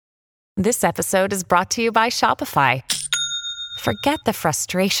This episode is brought to you by Shopify. Forget the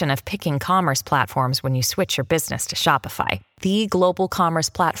frustration of picking commerce platforms when you switch your business to Shopify, the global commerce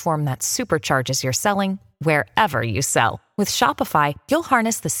platform that supercharges your selling wherever you sell. With Shopify, you'll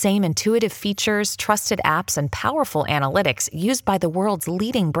harness the same intuitive features, trusted apps, and powerful analytics used by the world's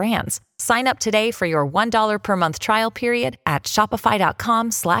leading brands. Sign up today for your $1 per month trial period at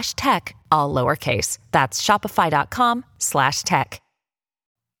shopify.com/tech, all lowercase. That's shopify.com/tech.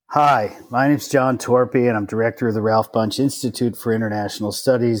 Hi, my name is John Torpy, and I'm director of the Ralph Bunche Institute for International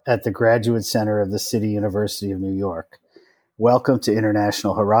Studies at the Graduate Center of the City University of New York. Welcome to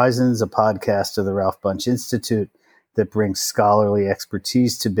International Horizons, a podcast of the Ralph Bunche Institute that brings scholarly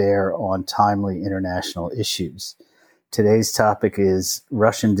expertise to bear on timely international issues. Today's topic is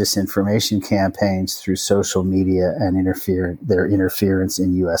Russian disinformation campaigns through social media and their interference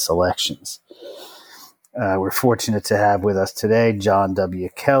in U.S. elections. We're fortunate to have with us today John W.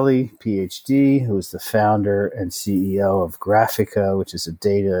 Kelly, PhD, who is the founder and CEO of Graphika, which is a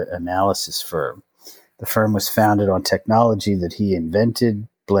data analysis firm. The firm was founded on technology that he invented,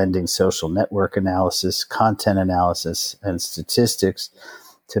 blending social network analysis, content analysis, and statistics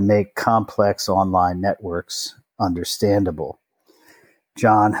to make complex online networks understandable.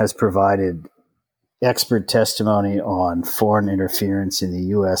 John has provided expert testimony on foreign interference in the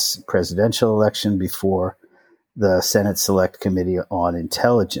U.S. presidential election before the Senate Select Committee on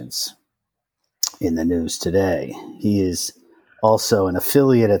Intelligence in the news today. He is also an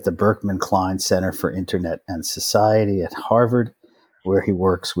affiliate at the Berkman Klein Center for Internet and Society at Harvard, where he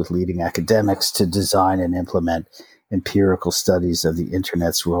works with leading academics to design and implement empirical studies of the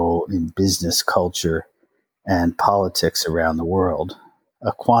Internet's role in business, culture, and politics around the world.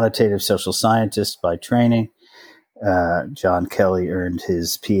 A quantitative social scientist by training, John Kelly earned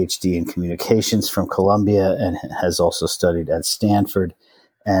his PhD in communications from Columbia and has also studied at Stanford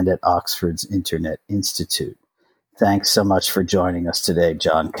and at Oxford's Internet Institute. Thanks so much for joining us today,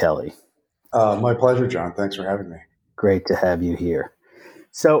 John Kelly. My pleasure, John. Thanks for having me. Great to have you here.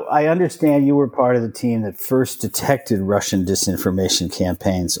 So I understand you were part of the team that first detected Russian disinformation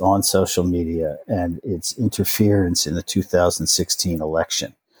campaigns on social media and its interference in the 2016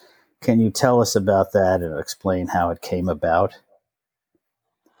 election. Can you tell us about that and explain how it came about?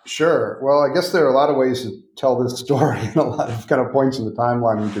 Sure. Well, I guess there are a lot of ways to tell this story and a lot of kind of points in the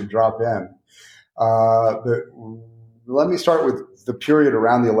timeline we could drop in. Let me start with the period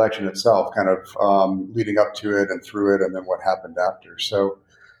around the election itself, kind of leading up to it and through it, and then what happened after. So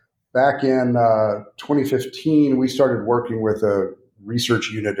back in 2015, we started working with a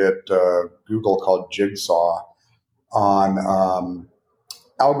research unit at Google called Jigsaw on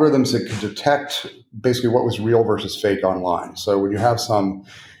algorithms that could detect basically what was real versus fake online. So when you have some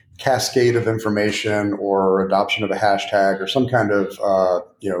cascade of information or adoption of a hashtag or some kind of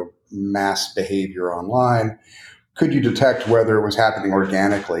mass behavior online, could you detect whether it was happening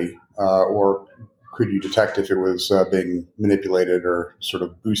organically or could you detect if it was being manipulated or sort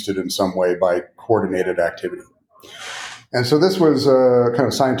of boosted in some way by coordinated activity? And so this was a kind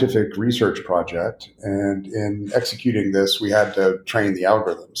of scientific research project. And in executing this, we had to train the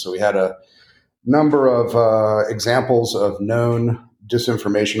algorithm. So we had a number of examples of known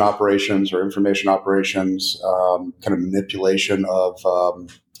disinformation operations or information operations, kind of manipulation of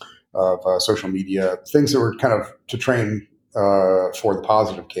social media, things that were kind of to train for the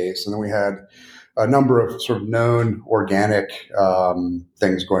positive case. And then we had a number of sort of known organic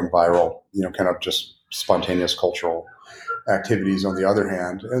things going viral, kind of just spontaneous cultural activities on the other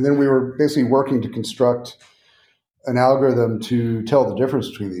hand. And then we were basically working to construct an algorithm to tell the difference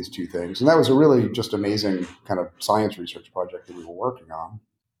between these two things. And that was a really just amazing kind of science research project that we were working on.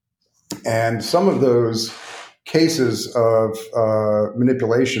 And some of those cases of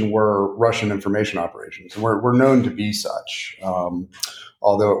manipulation were Russian information operations, and were known to be such,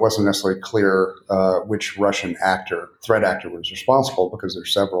 although it wasn't necessarily clear which Russian threat actor was responsible, because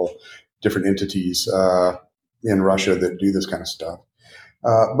there's several different entities in Russia that do this kind of stuff.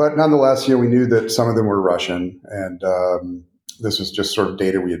 But nonetheless, we knew that some of them were Russian, and this was just sort of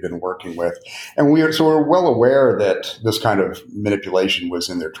data we had been working with. And we're well aware that this kind of manipulation was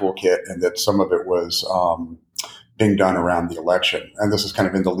in their toolkit and that some of it was being done around the election. And this is kind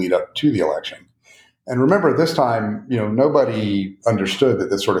of in the lead up to the election. And remember, at this time, nobody understood that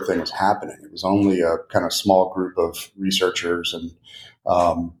this sort of thing was happening. It was only a kind of small group of researchers and,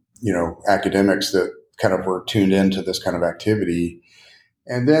 academics that kind of were tuned into this kind of activity.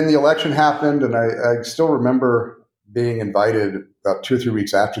 And then the election happened, and I still remember being invited about 2 or 3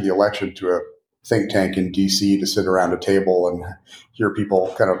 weeks after the election to a think tank in DC to sit around a table and hear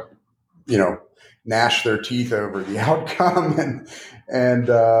people kind of, gnash their teeth over the outcome And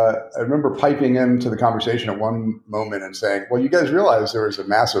I remember piping into the conversation at one moment and saying, well, you guys realize there was a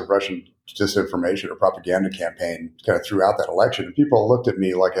massive Russian disinformation or propaganda campaign kind of throughout that election. And people looked at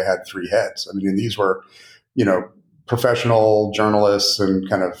me like I had three heads. I mean, and these were, professional journalists and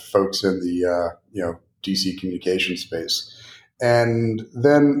kind of folks in the, DC communication space. And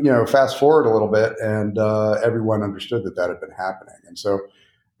then, fast forward a little bit and everyone understood that had been happening. And so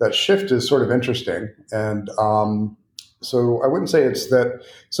that shift is sort of interesting. And so I wouldn't say it's that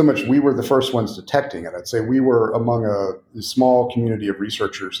so much we were the first ones detecting it. I'd say we were among a small community of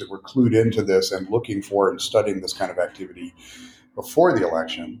researchers that were clued into this and looking for and studying this kind of activity before the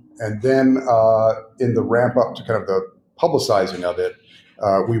election. And then in the ramp up to kind of the publicizing of it,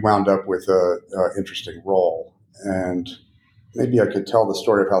 we wound up with an interesting role. And maybe I could tell the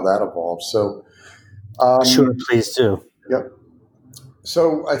story of how that evolved. So, sure, please do. Yep.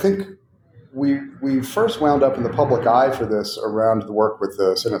 So I think we first wound up in the public eye for this around the work with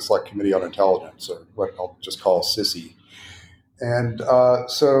the Senate Select Committee on Intelligence, or what I'll just call SSI. And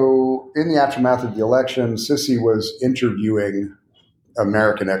so in the aftermath of the election, SSI was interviewing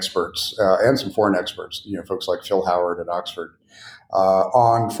American experts and some foreign experts, folks like Phil Howard at Oxford,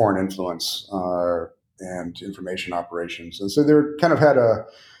 on foreign influence and information operations. And so there kind of had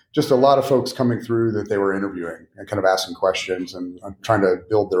just a lot of folks coming through that they were interviewing and kind of asking questions and trying to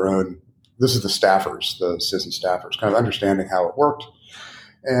build their own. This is the staffers, the SSI staffers, kind of understanding how it worked.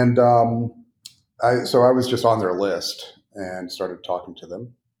 And so I was just on their list and started talking to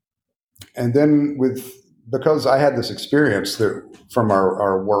them. And then because I had this experience from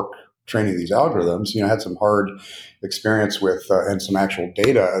our work training these algorithms, I had some hard experience with and some actual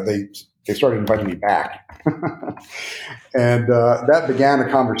data, they started inviting me back. And that began a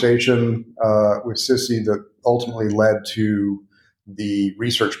conversation with SSI that ultimately led to the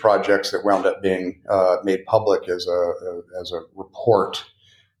research projects that wound up being made public as a report.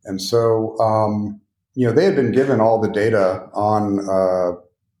 And so, they had been given all the data on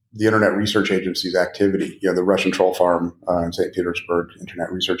the Internet Research Agency's activity, the Russian troll farm in St. Petersburg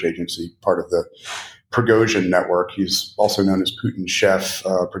Internet Research Agency, part of the Prigozhin network. He's also known as Putin's chef.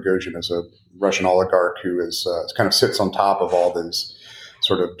 Prigozhin is a Russian oligarch who is kind of sits on top of all these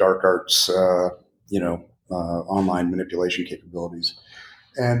sort of dark arts, online manipulation capabilities.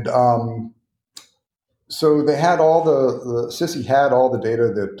 And so they had all the SSI had all the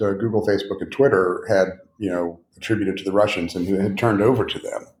data that Google, Facebook, and Twitter had, attributed to the Russians and who had turned over to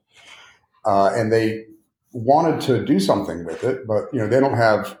them. And they wanted to do something with it, but, they don't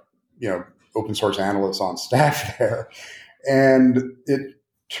have, open source analysts on staff there. And it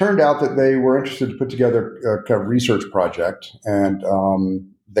turned out that they were interested to put together a kind of research project, and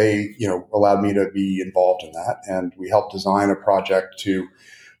they, allowed me to be involved in that. And we helped design a project to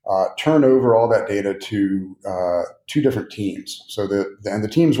turn over all that data to two different teams. So the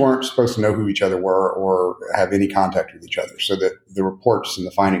teams weren't supposed to know who each other were or have any contact with each other, so that the reports and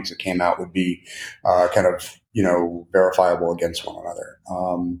the findings that came out would be kind of, verifiable against one another.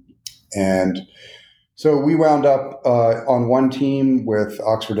 And so we wound up on one team with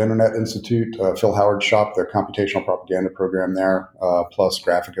Oxford Internet Institute, Phil Howard shop, the computational propaganda program there, plus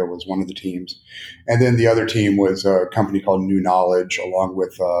Graphica was one of the teams. And then the other team was a company called New Knowledge, along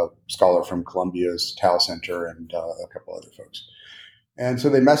with a scholar from Columbia's Tau Center and a couple other folks. And so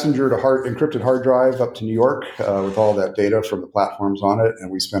they messengered encrypted hard drive up to New York with all that data from the platforms on it. And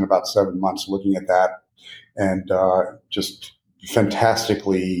we spent about 7 months looking at that, and just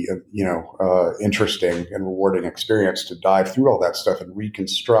fantastically, interesting and rewarding experience to dive through all that stuff and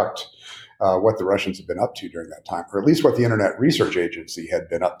reconstruct what the Russians had been up to during that time, or at least what the Internet Research Agency had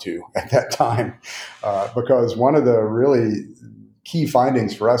been up to at that time. Because one of the really key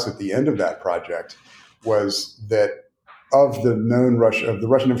findings for us at the end of that project was that of the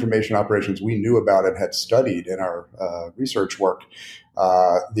Russian information operations we knew about and had studied in our research work,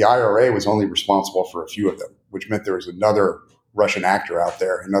 the IRA was only responsible for a few of them, which meant there was another Russian actor out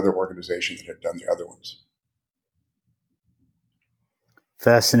there, another organization that had done the other ones.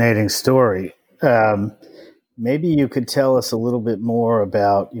 Fascinating story. Maybe you could tell us a little bit more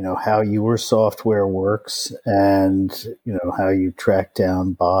about, how your software works and, how you track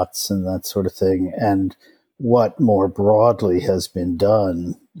down bots and that sort of thing, and what more broadly has been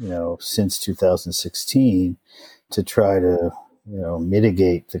done, since 2016 to try to,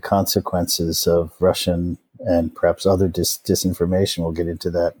 mitigate the consequences of Russian and perhaps other disinformation. We'll get into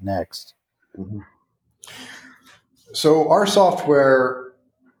that next. Mm-hmm. So our software,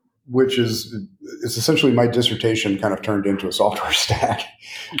 which is essentially my dissertation kind of turned into a software stack.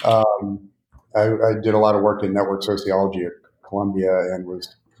 I did a lot of work in network sociology at Columbia and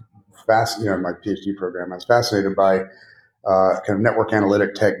was my PhD program. I was fascinated by kind of network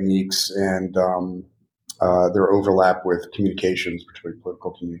analytic techniques and their overlap with communications, particularly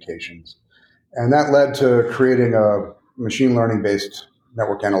political communications. And that led to creating a machine learning based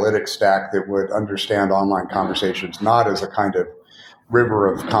network analytics stack that would understand online conversations not as a kind of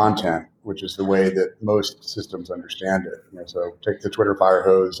river of content, which is the way that most systems understand it. So take the Twitter fire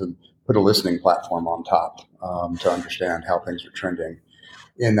hose and put a listening platform on top to understand how things are trending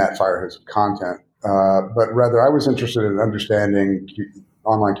in that fire hose of content. But rather, I was interested in understanding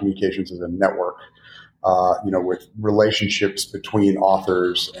online communications as a network, with relationships between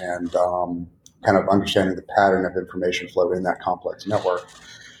authors and kind of understanding the pattern of information flow in that complex network.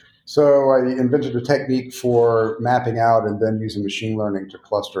 So I invented a technique for mapping out and then using machine learning to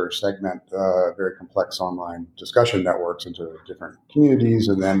cluster or segment very complex online discussion networks into different communities,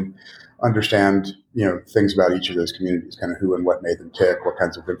 and then understand things about each of those communities, kind of who and what made them tick, what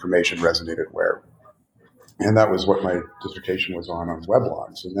kinds of information resonated where. And that was what my dissertation was on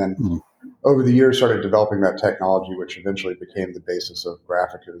weblogs. And then over the years started developing that technology, which eventually became the basis of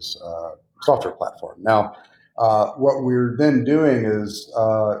Graphica's software platform. Now, what we're then doing is,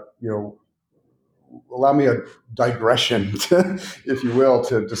 allow me a digression, if you will,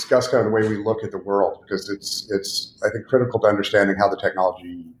 to discuss kind of the way we look at the world, because it's I think, critical to understanding how the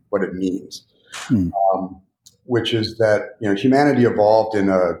technology, what it means, which is that, humanity evolved in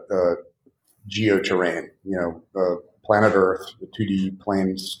a geoterrain, planet Earth, the 2D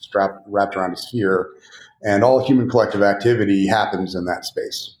plane wrapped around a sphere, and all human collective activity happens in that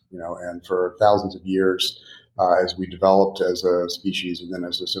space, and for thousands of years, as we developed as a species and then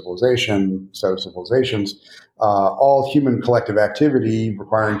as a civilization, set of civilizations, all human collective activity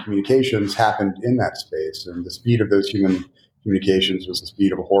requiring communications happened in that space. And the speed of those human communications was the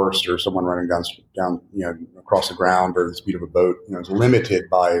speed of a horse or someone running down across the ground, or the speed of a boat. It's limited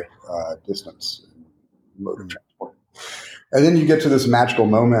by distance and mode of transport. And then you get to this magical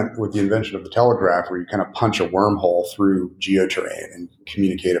moment with the invention of the telegraph, where you kind of punch a wormhole through geoterrain and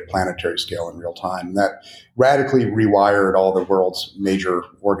communicate at planetary scale in real time. And that radically rewired all the world's major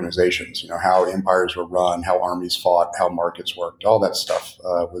organizations, how empires were run, how armies fought, how markets worked. All that stuff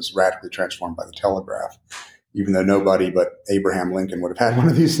was radically transformed by the telegraph, even though nobody but Abraham Lincoln would have had one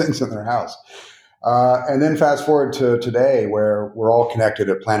of these things in their house. And then fast forward to today, where we're all connected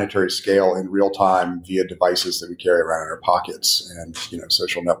at planetary scale in real time via devices that we carry around in our pockets, and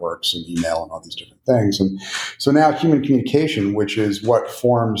social networks and email and all these different things. And so now human communication, which is what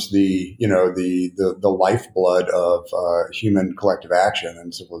forms the lifeblood of human collective action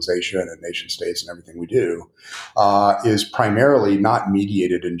and civilization and nation states and everything we do, is primarily not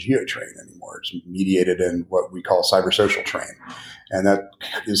mediated in geoterrain anymore. It's mediated in what we call cybersocial terrain. And that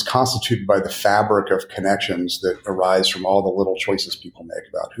is constituted by the fabric of connections that arise from all the little choices people make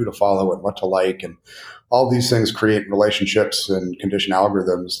about who to follow and what to like. And all these things create relationships and condition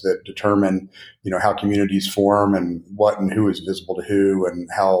algorithms that determine, how communities form and what and who is visible to who and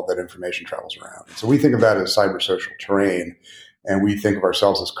how that information travels around. So we think of that as cybersocial terrain. And we think of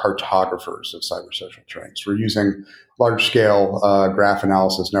ourselves as cartographers of cybersocial terrain. So we're using large-scale graph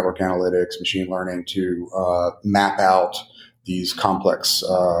analysis, network analytics, machine learning to map out these complex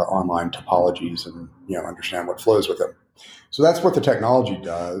online topologies and understand what flows with them. So that's what the technology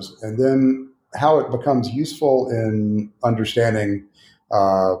does. And then how it becomes useful in understanding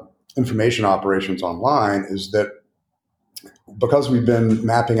information operations online is that because we've been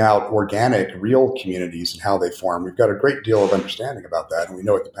mapping out organic, real communities and how they form, we've got a great deal of understanding about that, and we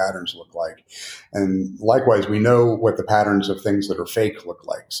know what the patterns look like. And likewise, we know what the patterns of things that are fake look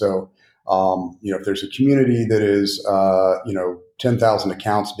like. So if there's a community that is, 10,000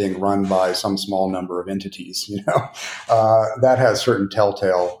 accounts being run by some small number of entities, that has certain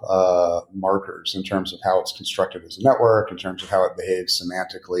telltale markers in terms of how it's constructed as a network, in terms of how it behaves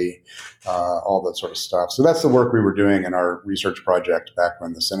semantically, all that sort of stuff. So that's the work we were doing in our research project back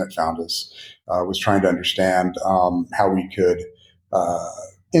when the Senate found us, was trying to understand how we could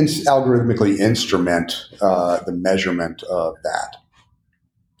algorithmically instrument the measurement of that.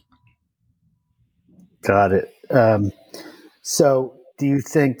 Got it. So do you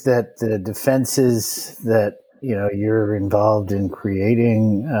think that the defenses that, you're involved in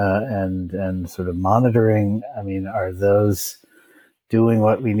creating and sort of monitoring, are those doing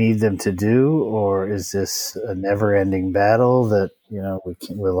what we need them to do, or is this a never-ending battle that,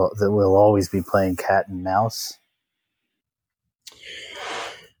 we'll always be playing cat and mouse?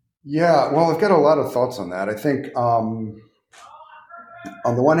 Yeah, well, I've got a lot of thoughts on that. I think on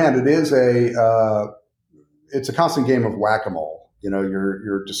the one hand, it's a constant game of whack-a-mole.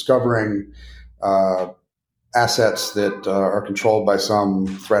 You're discovering assets that are controlled by some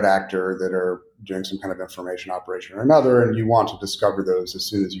threat actor that are doing some kind of information operation or another, and you want to discover those as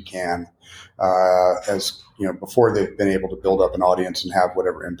soon as you can, as before they've been able to build up an audience and have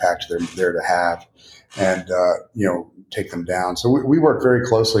whatever impact they're there to have, and take them down. So we work very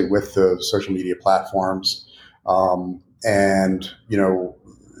closely with the social media platforms,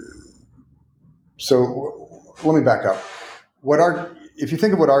 So let me back up. If you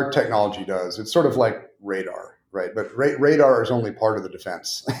think of what our technology does, it's sort of like radar, right? But radar is only part of the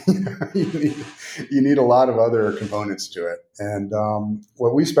defense. You need a lot of other components to it. And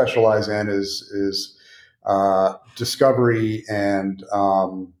what we specialize in is discovery and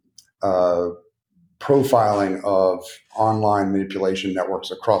profiling of online manipulation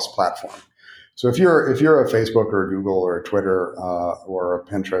networks across platform. So if you're a Facebook or a Google or a Twitter or a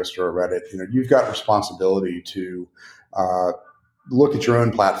Pinterest or a Reddit, you've got responsibility to look at your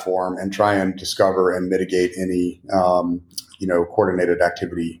own platform and try and discover and mitigate any coordinated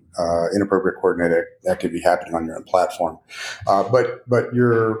activity, inappropriate coordinated activity happening on your own platform. But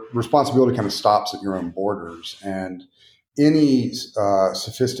your responsibility kind of stops at your own borders, and any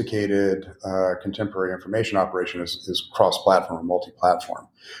sophisticated contemporary information operation is cross-platform or multi-platform.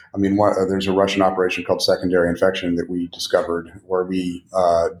 I mean, there's a Russian operation called Secondary Infection that we discovered, where we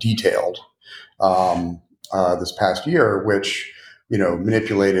detailed this past year, which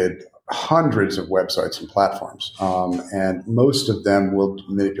manipulated hundreds of websites and platforms, and most of them will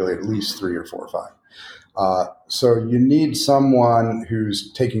manipulate at least 3 or 4 or 5. So you need someone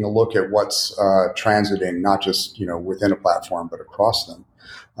who's taking a look at what's transiting, not just within a platform, but across them.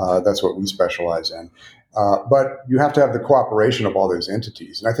 That's what we specialize in. But you have to have the cooperation of all those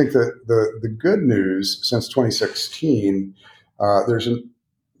entities. And I think that the good news since 2016,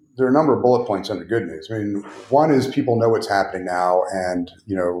 there are a number of bullet points under good news. I mean, one is people know what's happening now, and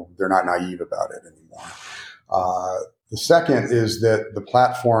they're not naive about it anymore. The second is that the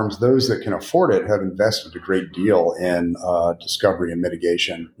platforms, those that can afford it, have invested a great deal in discovery and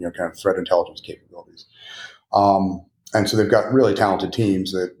mitigation, kind of threat intelligence capabilities. And so they've got really talented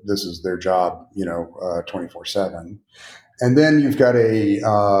teams that this is their job, 24/7. And then you've got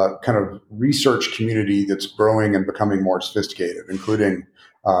a kind of research community that's growing and becoming more sophisticated, including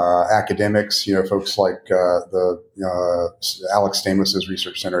academics, folks like the Alex Stamos'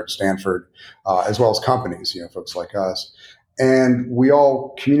 research center at Stanford, as well as companies, folks like us. And we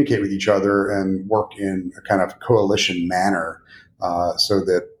all communicate with each other and work in a kind of coalition manner, so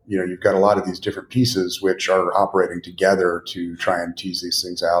that you've got a lot of these different pieces which are operating together to try and tease these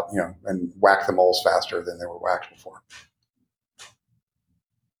things out, and whack the moles faster than they were whacked before.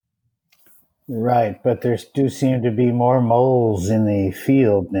 Right, but there do seem to be more moles in the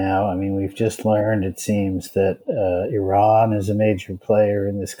field now. I mean, we've just learned, it seems, that Iran is a major player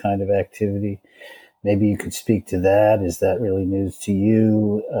in this kind of activity. Maybe you could speak to that. Is that really news to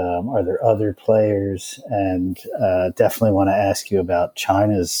you? Are there other players? And definitely want to ask you about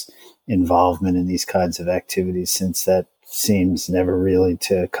China's involvement in these kinds of activities, since that seems never really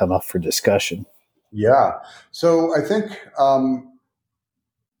to come up for discussion. Yeah. So I think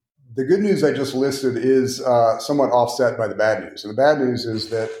the good news I just listed is somewhat offset by the bad news. And the bad news is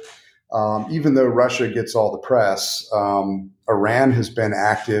that even though Russia gets all the press, Iran has been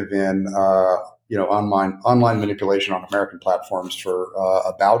active in online manipulation on American platforms for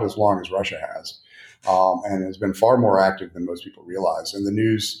about as long as Russia has, and has been far more active than most people realize. And the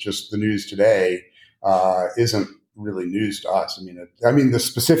news today isn't really news to us. I mean, the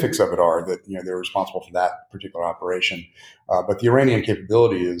specifics of it are that they're responsible for that particular operation, but the Iranian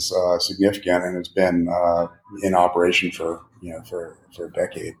capability is significant and has been in operation for a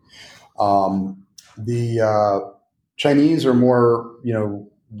decade. The Chinese are more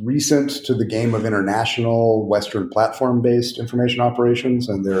recent to the game of international Western platform-based information operations,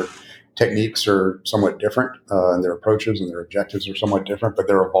 and their techniques are somewhat different, and their approaches and their objectives are somewhat different, but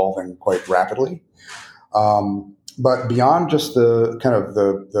they're evolving quite rapidly. But beyond just the kind of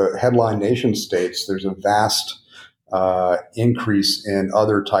the headline nation states, there's a vast increase in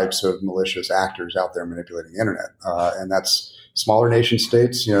other types of malicious actors out there manipulating the internet, and that's smaller nation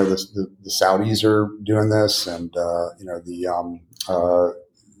states. The Saudis are doing this, and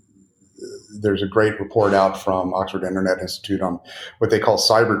there's a great report out from Oxford Internet Institute on what they call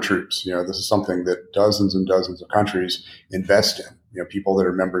cyber troops. This is something that dozens and dozens of countries invest in. People that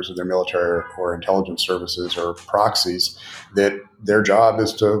are members of their military or intelligence services or proxies, that their job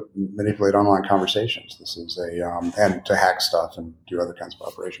is to manipulate online conversations. This is and to hack stuff and do other kinds of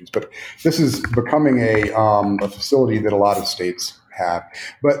operations. But this is becoming a facility that a lot of states have,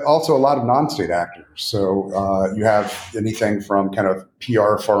 but also a lot of non-state actors. So you have anything from kind of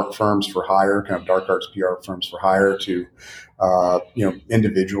PR firms for hire, kind of dark arts PR firms for hire, to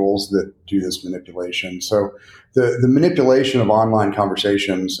individuals that do this manipulation. So the manipulation of online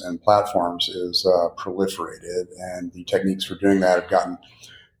conversations and platforms is proliferated, and the techniques for doing that have gotten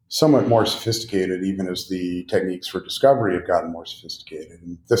somewhat more sophisticated, even as the techniques for discovery have gotten more sophisticated.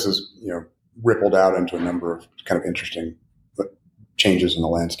 And this has, rippled out into a number of kind of interesting changes in the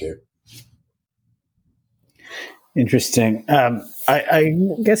landscape. Interesting. I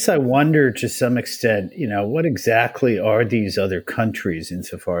guess I wonder to some extent, what exactly are these other countries,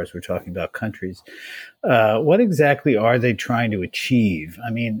 insofar as we're talking about countries? What exactly are they trying to achieve?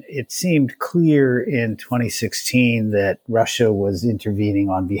 I mean, it seemed clear in 2016 that Russia was intervening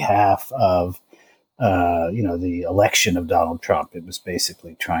on behalf of, the election of Donald Trump. It was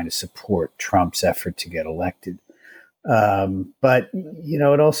basically trying to support Trump's effort to get elected. But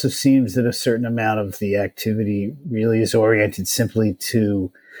it also seems that a certain amount of the activity really is oriented simply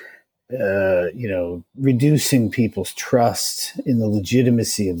to, reducing people's trust in the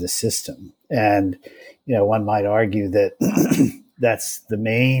legitimacy of the system. And, one might argue that that's the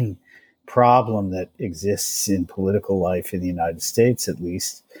main problem that exists in political life in the United States, at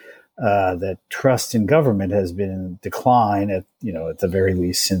least, that trust in government has been in decline at the very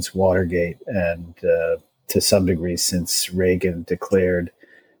least since Watergate, and, to some degree since Reagan declared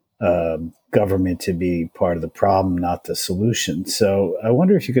government to be part of the problem, not the solution. So I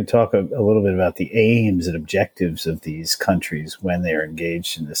wonder if you could talk a little bit about the aims and objectives of these countries when they're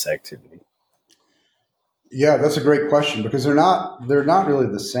engaged in this activity. Yeah, that's a great question, because they're not really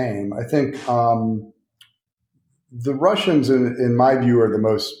the same. I think the Russians, in my view, are the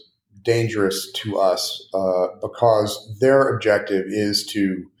most dangerous to us because their objective is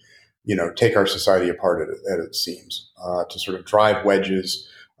to take our society apart at its seams, to sort of drive wedges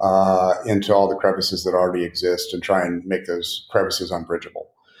into all the crevices that already exist and try and make those crevices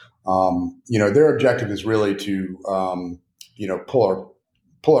unbridgeable. Their objective is really to, pull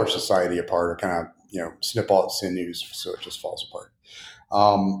our society apart, or kind of, snip all its sinews so it just falls apart.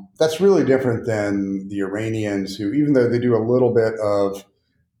 That's really different than the Iranians, who, even though they do a little bit of,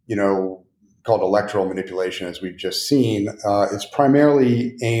 called electoral manipulation, as we've just seen, it's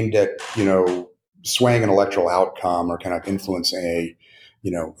primarily aimed at, swaying an electoral outcome or kind of influencing a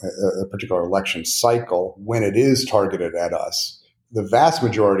particular election cycle when it is targeted at us. The vast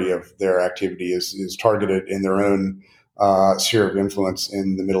majority of their activity is targeted in their own sphere of influence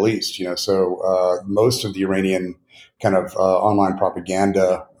in the Middle East. So most of the Iranian kind of online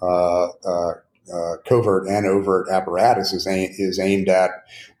propaganda, covert and overt apparatus is aimed at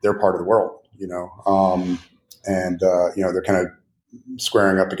their part of the world. They're kind of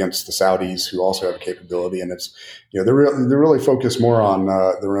squaring up against the Saudis, who also have a capability, and it's they're really focused more on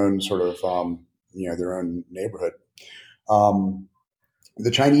their own sort of their own neighborhood.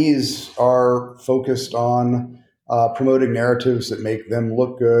 The Chinese are focused on promoting narratives that make them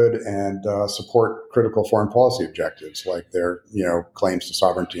look good and support critical foreign policy objectives, like their claims to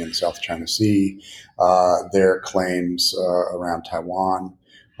sovereignty in the South China Sea, their claims around Taiwan.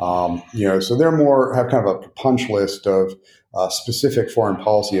 So they're have kind of a punch list of specific foreign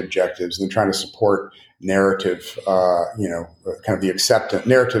policy objectives, and trying to support narrative, kind of the acceptance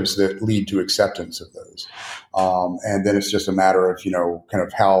narratives that lead to acceptance of those. And then it's just a matter of, kind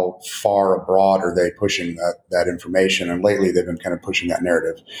of how far abroad are they pushing that information. And lately they've been kind of pushing that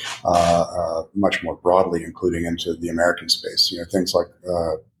narrative much more broadly, including into the American space. Things like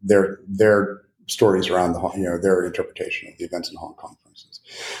their stories around their interpretation of the events in Hong Kong, for instance.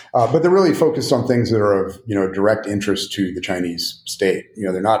 But they're really focused on things that are of, direct interest to the Chinese state.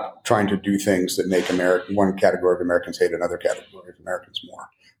 They're not trying to do things that make one category of Americans hate another category of Americans more,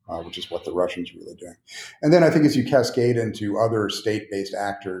 which is what the Russians are really doing. And then I think as you cascade into other state-based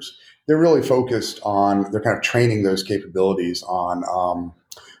actors, they're really focused on, they're kind of training those capabilities on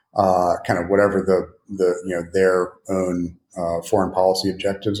kind of whatever their own foreign policy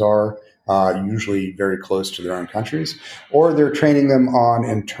objectives are. Usually very close to their own countries, or they're training them on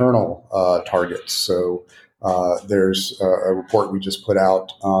internal targets. So there's a report we just put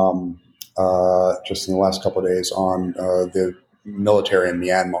out just in the last couple of days on the military in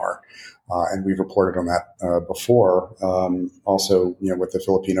Myanmar, and we've reported on that before. Also, what the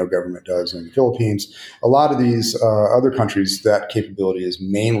Filipino government does in the Philippines. A lot of these other countries, that capability is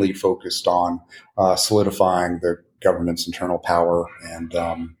mainly focused on solidifying the government's internal power and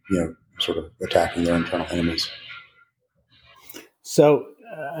sort of attacking their internal enemies. So,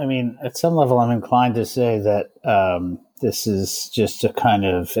 at some level, I'm inclined to say that this is just a kind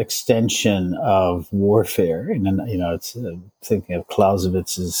of extension of warfare. And, it's thinking of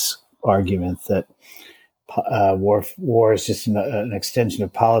Clausewitz's argument that war is just an extension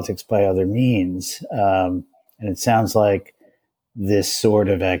of politics by other means. And it sounds like this sort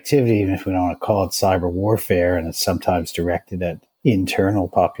of activity, even if we don't want to call it cyber warfare, and it's sometimes directed at internal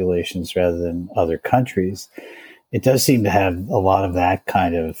populations rather than other countries, it does seem to have a lot of that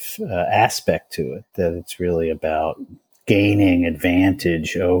kind of aspect to it, that it's really about gaining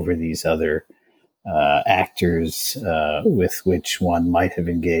advantage over these other actors with which one might have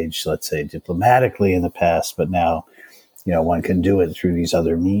engaged, let's say, diplomatically in the past, but now, one can do it through these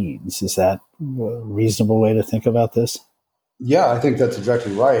other means. Is that a reasonable way to think about this? Yeah, I think that's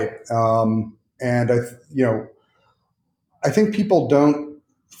exactly right. And I think people don't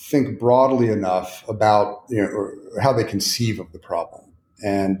think broadly enough about, how they conceive of the problem.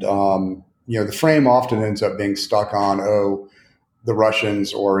 And, the frame often ends up being stuck on, the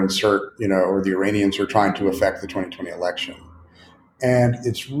Russians or or the Iranians are trying to affect the 2020 election. And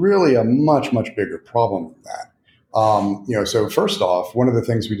it's really a much, much bigger problem than that. So first off, one of the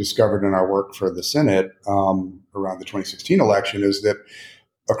things we discovered in our work for the Senate around the 2016 election is that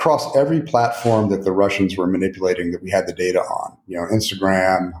across every platform that the Russians were manipulating that we had the data on,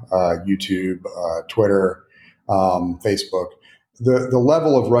 Instagram, YouTube, Twitter, Facebook, the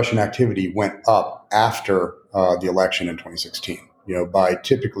level of Russian activity went up after the election in 2016, by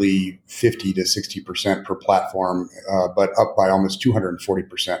typically 50 to 60% per platform, but up by almost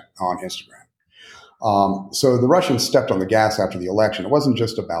 240% on Instagram. So the Russians stepped on the gas after the election. It wasn't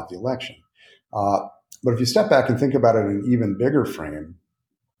just about the election. But if you step back and think about it in an even bigger frame,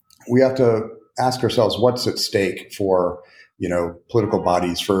 we have to ask ourselves what's at stake for, political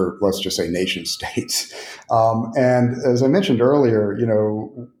bodies, for, let's just say, nation states. And as I mentioned earlier,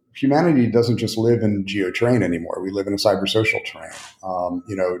 humanity doesn't just live in geoterrain anymore. We live in a cybersocial terrain.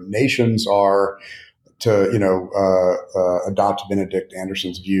 Nations are, to adopt Benedict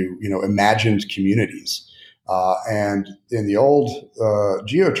Anderson's view, imagined communities. And in the old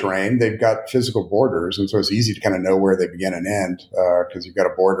geoterrain, they've got physical borders, and so it's easy to kind of know where they begin and end because you've got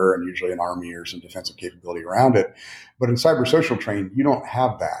a border and usually an army or some defensive capability around it. But in cybersocial terrain, you don't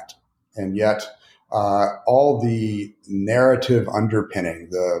have that, and yet all the narrative underpinning,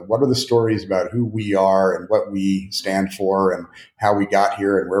 what are the stories about who we are and what we stand for and how we got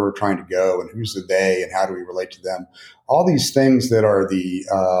here and where we're trying to go and who's the they and how do we relate to them? All these things that are the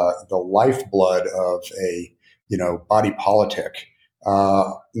lifeblood of a body politic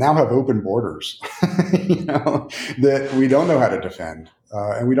now have open borders that we don't know how to defend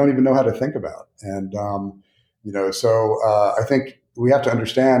and we don't even know how to think about. And so I think we have to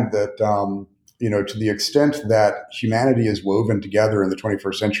understand that to the extent that humanity is woven together in the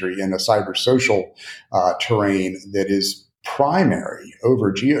 21st century in a cybersocial terrain that is primary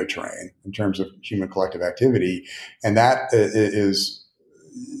over geoterrain in terms of human collective activity, and that is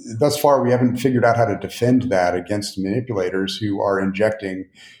thus far, we haven't figured out how to defend that against manipulators who are injecting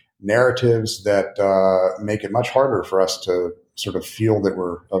narratives that make it much harder for us to sort of feel that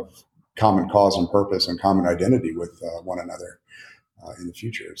we're of common cause and purpose and common identity with one another in the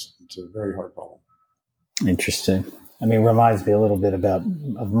future. It's a very hard problem. Interesting. I mean, it reminds me a little bit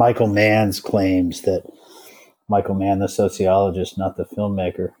of Michael Mann's claims that Michael Mann, the sociologist, not the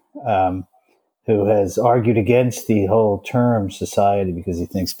filmmaker, who has argued against the whole term society because he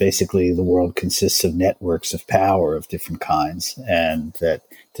thinks basically the world consists of networks of power of different kinds, and that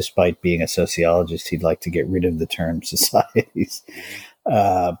despite being a sociologist, he'd like to get rid of the term societies.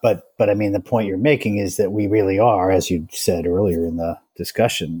 But I mean, the point you're making is that we really are, as you said earlier in the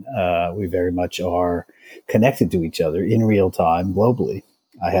discussion, we very much are connected to each other in real time globally.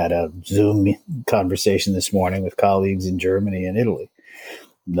 I had a Zoom conversation this morning with colleagues in Germany and Italy.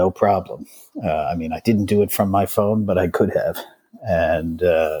 No problem. I mean, I didn't do it from my phone, but I could have. And,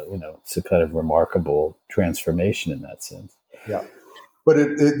 it's a kind of remarkable transformation in that sense. Yeah. But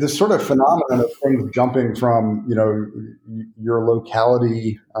the sort of phenomenon of things jumping from, your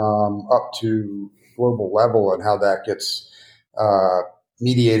locality up to global level and how that gets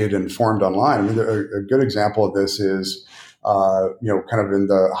mediated and formed online. I mean, a good example of this is, kind of in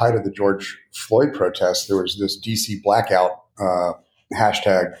the height of the George Floyd protests, there was this DC blackout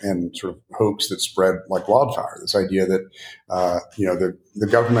hashtag and sort of hoax that spread like wildfire. This idea that, the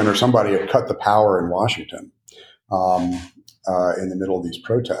government or somebody had cut the power in Washington in the middle of these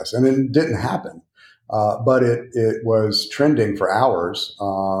protests. And it didn't happen. But it was trending for hours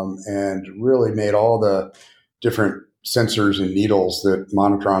and really made all the different sensors and needles that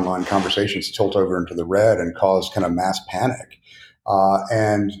monitor online conversations tilt over into the red and cause kind of mass panic.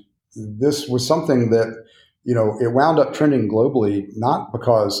 And this was something that, it wound up trending globally, not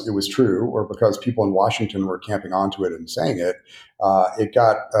because it was true or because people in Washington were camping onto it and saying it. It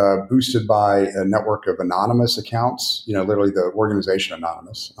got boosted by a network of anonymous accounts, literally the organization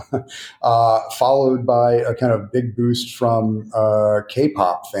Anonymous, followed by a kind of big boost from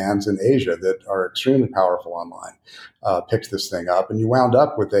K-pop fans in Asia that are extremely powerful online, picked this thing up. And you wound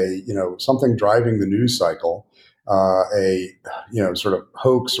up with something driving the news cycle, sort of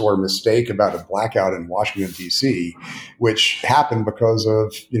hoax or mistake about a blackout in Washington, D.C., which happened because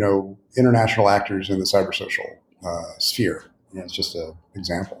of, international actors in the cybersocial sphere. It's just an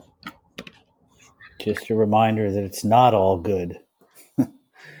example. Just a reminder that it's not all good.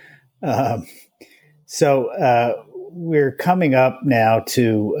 So we're coming up now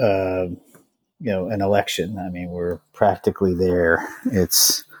to, an election. I mean, we're practically there.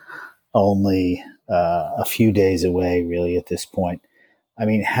 It's only a few days away, really, at this point. I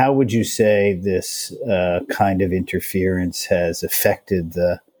mean, how would you say this kind of interference has affected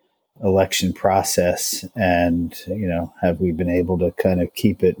the election process? And, have we been able to kind of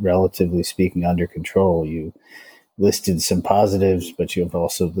keep it, relatively speaking, under control? You listed some positives, but you've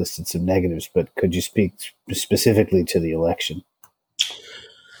also listed some negatives. But could you speak specifically to the election?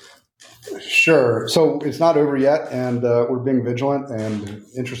 Sure. So it's not over yet, and we're being vigilant, and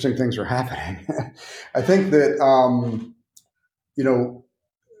interesting things are happening. I think that,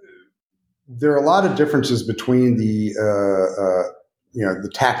 there are a lot of differences between the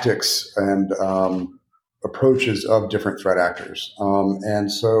tactics and approaches of different threat actors.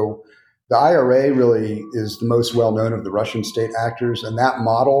 And so the IRA really is the most well-known of the Russian state actors, and that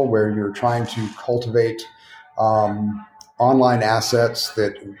model where you're trying to cultivate online assets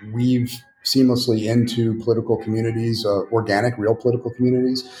that weave seamlessly into political communities, organic, real political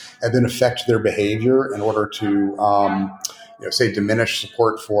communities, and then affect their behavior in order to, say, diminish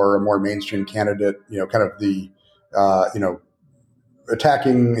support for a more mainstream candidate, kind of the,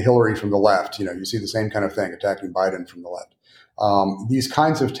 attacking Hillary from the left. You see the same kind of thing, attacking Biden from the left. These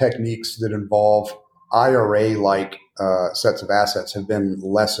kinds of techniques that involve IRA-like sets of assets have been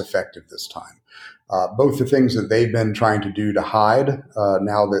less effective this time. Both the things that they've been trying to do to hide,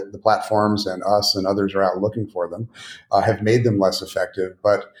 now that the platforms and us and others are out looking for them, have made them less effective.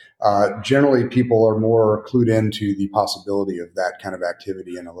 But generally, people are more clued into the possibility of that kind of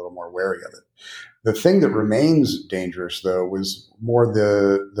activity and a little more wary of it. The thing that remains dangerous, though, was more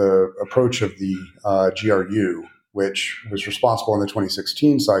the approach of the GRU, which was responsible in the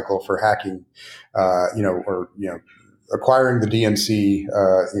 2016 cycle for hacking, acquiring the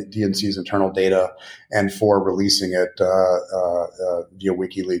DNC's internal data and for releasing it via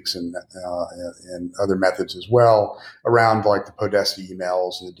WikiLeaks and other methods as well, around like the Podesta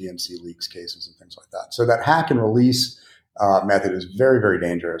emails and the DNC leaks cases and things like that. So that hack and release method is very, very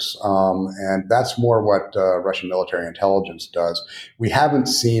dangerous. And that's more what Russian military intelligence does. We haven't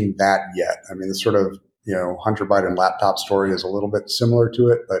seen that yet. I mean, the sort of, Hunter Biden laptop story is a little bit similar to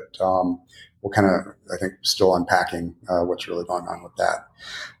it, but we're kind of, I think, still unpacking what's really going on with that.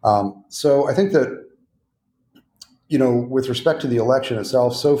 So I think that, with respect to the election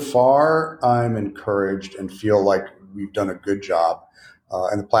itself, so far I'm encouraged and feel like we've done a good job,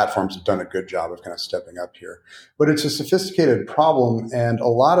 and the platforms have done a good job of kind of stepping up here. But it's a sophisticated problem, and a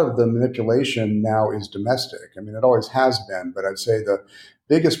lot of the manipulation now is domestic. I mean, it always has been, but I'd say the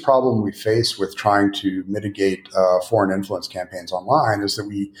biggest problem we face with trying to mitigate foreign influence campaigns online is that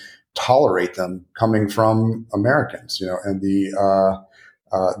we tolerate them coming from Americans, and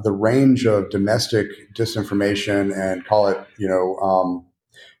the range of domestic disinformation and call it,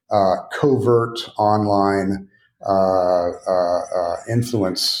 covert online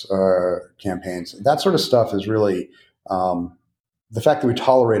influence campaigns. That sort of stuff is really, the fact that we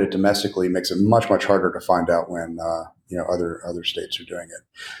tolerate it domestically makes it much, much harder to find out when, other states are doing it.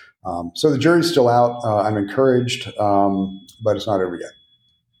 So the jury's still out. I'm encouraged, but it's not over yet.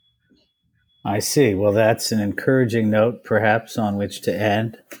 I see. Well, that's an encouraging note, perhaps, on which to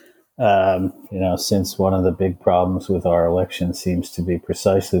end. Since one of the big problems with our election seems to be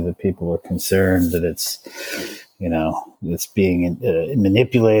precisely that people are concerned that it's being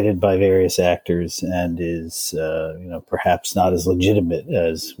manipulated by various actors and is, perhaps not as legitimate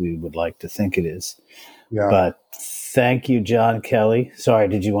as we would like to think it is. Yeah. But thank you, John Kelly. Sorry,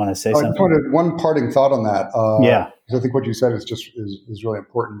 did you want to say something? I just wanted one parting thought on that. Yeah. I think what you said is really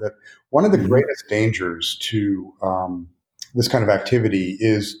important. That one of the greatest dangers to this kind of activity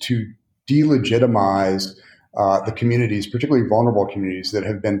is to delegitimize the communities, particularly vulnerable communities that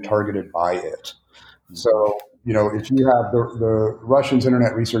have been targeted by it. So, if you have the Russians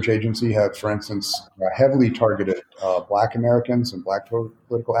Internet Research Agency have, for instance, heavily targeted Black Americans and Black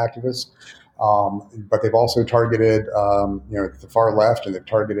political activists. But they've also targeted, the far left, and they've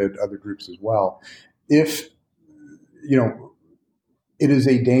targeted other groups as well. If, it is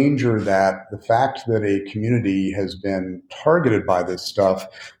a danger that the fact that a community has been targeted by this stuff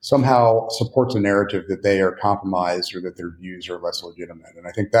somehow supports a narrative that they are compromised or that their views are less legitimate. And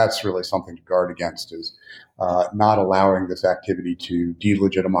I think that's really something to guard against, is not allowing this activity to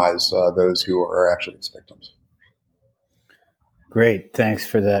delegitimize those who are actually its victims. Great. Thanks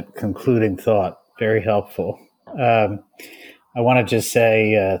for that concluding thought. Very helpful. I want to just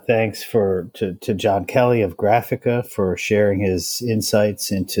say thanks to John Kelly of Graphica for sharing his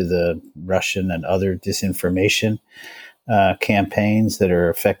insights into the Russian and other disinformation campaigns that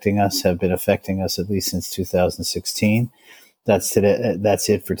have been affecting us at least since 2016. That's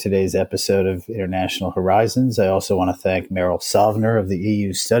it for today's episode of International Horizons. I also want to thank Meryl Sovner of the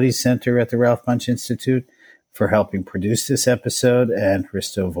EU Studies Center at the Ralph Bunche Institute for helping produce this episode, and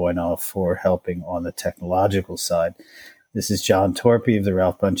Hristo Voinov for helping on the technological side. This is John Torpy of the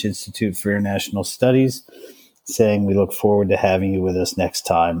Ralph Bunche Institute for International Studies, saying we look forward to having you with us next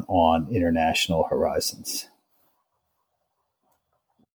time on International Horizons.